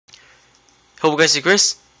Hello guys, it's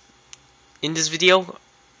Chris. In this video,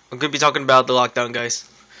 I'm going to be talking about the lockdown, guys.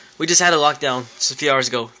 We just had a lockdown just a few hours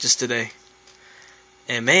ago, just today.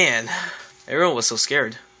 And man, everyone was so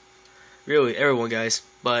scared. Really, everyone, guys.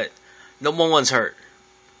 But no one's hurt.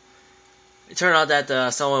 It turned out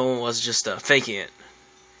that someone was just faking it.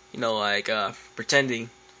 You know, like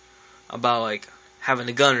pretending about like having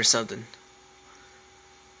a gun or something.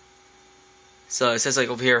 So it says like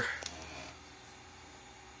over here,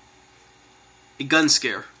 a gun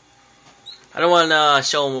scare. I don't want to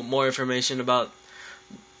show more information about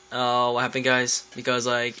what happened, guys, because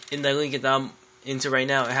like in the link that I'm into right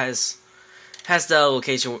now, it has the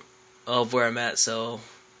location of where I'm at, so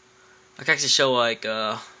I can actually show like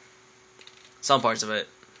some parts of it.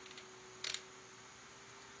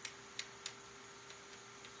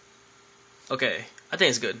 Okay, I think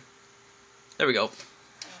it's good. There we go.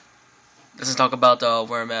 Let's talk about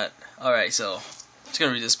where I'm at. Alright, so I'm just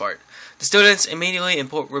gonna read this part. The students immediately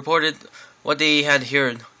reported what they had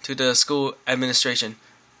heard to the school administration,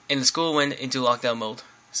 and the school went into lockdown mode.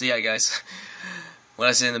 So yeah, guys, what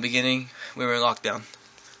I said in the beginning, we were in lockdown.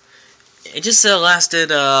 It just lasted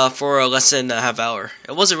for less than a half hour.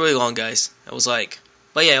 It wasn't really long, guys. It was like,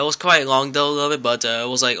 but yeah, it was quite long though, a little bit, but it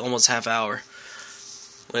was like almost half hour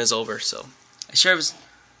when it's over. So a sheriff's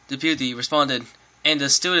deputy responded, and the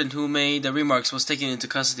student who made the remarks was taken into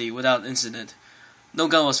custody without incident. No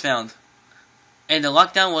gun was found, and the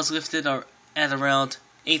lockdown was lifted at around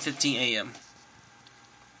 8:15 a.m.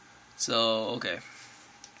 So, okay.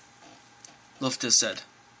 Luftus said.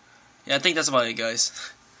 Yeah, I think that's about it, guys.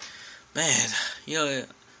 Man, you know,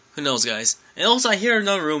 who knows, guys. And also, I hear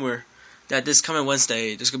another rumor that this coming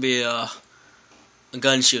Wednesday, there's going to be a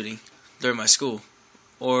gun shooting during my school.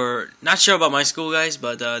 Or, not sure about my school, guys,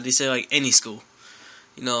 but they say, like, any school.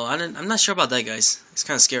 You know, I'm not sure about that, guys. It's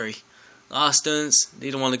kind of scary. A lot of students, they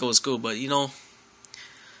don't want to go to school, but, you know,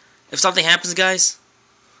 if something happens, guys,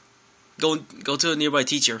 go to a nearby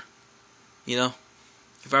teacher. You know,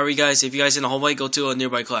 if I were you guys, if you guys in the hallway, go to a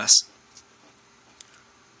nearby class.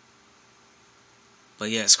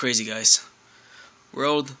 But yeah, it's crazy, guys.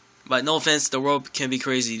 World, but no offense, the world can be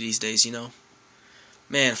crazy these days. You know,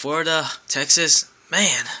 man, Florida, Texas,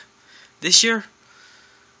 man, this year,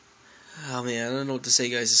 oh man, I don't know what to say,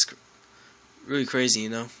 guys. It's really crazy, you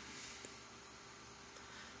know.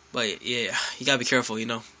 But yeah, you gotta be careful, you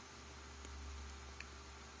know.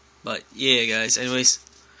 But yeah, guys, anyways,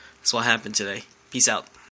 that's what happened today. Peace out.